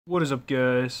What is up,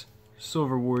 guys?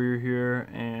 Silver Warrior here,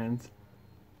 and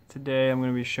today I'm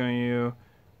going to be showing you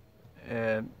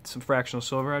some fractional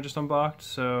silver I just unboxed.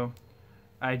 So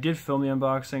I did film the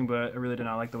unboxing, but I really did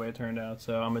not like the way it turned out,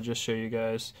 so I'm going to just show you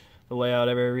guys the layout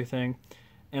of everything.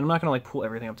 And I'm not going to pull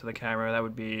everything up to the camera, that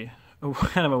would be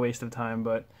kind of a waste of time,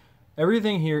 but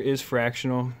everything here is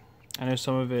fractional. I know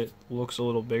some of it looks a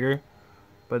little bigger,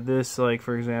 but this, like,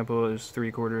 for example, is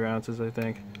 3/4 ounces, I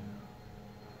think.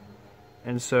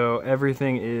 And so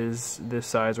everything is this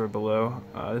size or below.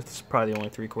 This is probably the only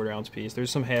 3/4 ounce piece.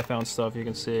 There's some 1/2 ounce stuff you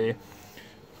can see,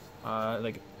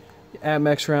 like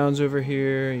Amex rounds over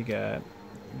here. You got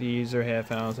these are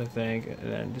 1/2 ounce, I think,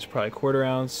 and then just probably 1/4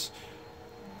 ounce.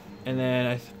 And then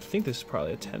I think this is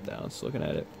probably a 1/10 ounce. Looking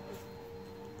at it,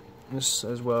 this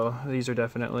as well. These are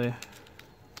definitely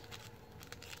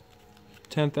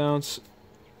 1/10 ounce.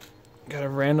 Got a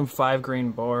random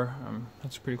 5-grain bar.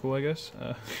 That's pretty cool, I guess.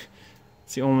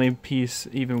 It's the only piece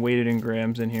even weighted in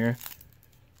grams in here.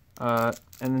 And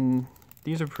then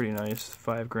these are pretty nice,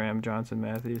 5-gram Johnson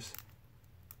Mattheys.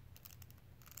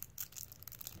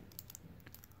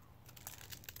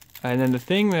 And then the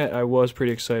thing that I was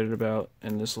pretty excited about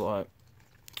in this lot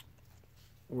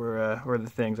were, or the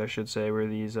things I should say, were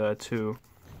these two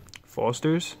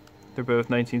Fosters. They're both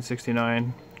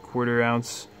 1969, 1/4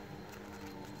 ounce.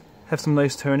 Have some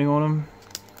nice toning on them.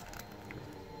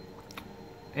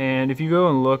 And if you go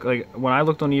and look, like when I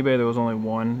looked on eBay, there was only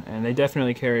one, and they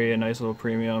definitely carry a nice little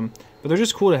premium. But they're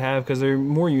just cool to have because they're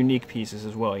more unique pieces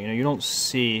as well. You know, you don't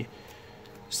see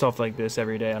stuff like this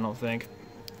every day, I don't think.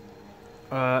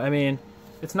 I mean,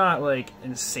 it's not like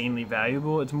insanely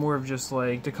valuable. It's more of just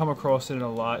like to come across it in a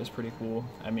lot is pretty cool.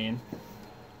 I mean,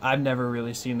 I've never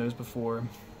really seen those before.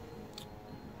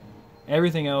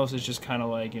 Everything else is just kind of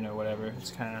like, you know, whatever.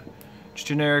 It's kind of just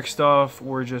generic stuff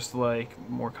or just like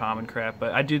more common crap,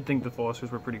 but I did think the Fosters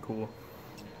were pretty cool.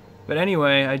 But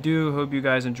anyway, I do hope you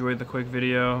guys enjoyed the quick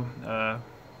video.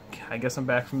 I guess I'm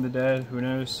back from the dead, who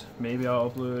knows, maybe I'll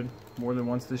upload more than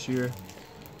once this year,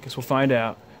 guess we'll find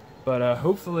out. But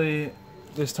hopefully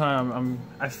this time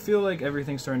I feel like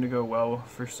everything's starting to go well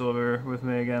for silver with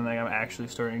me again. Like I'm actually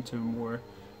starting to more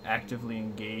actively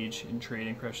engage in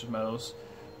trading precious metals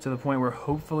to the point where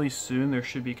hopefully soon there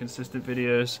should be consistent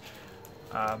videos.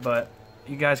 But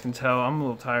you guys can tell I'm a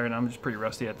little tired and I'm just pretty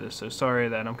rusty at this, so sorry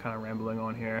that I'm kind of rambling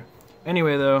on here.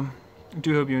 Anyway though, I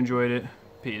do hope you enjoyed it.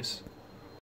 Peace.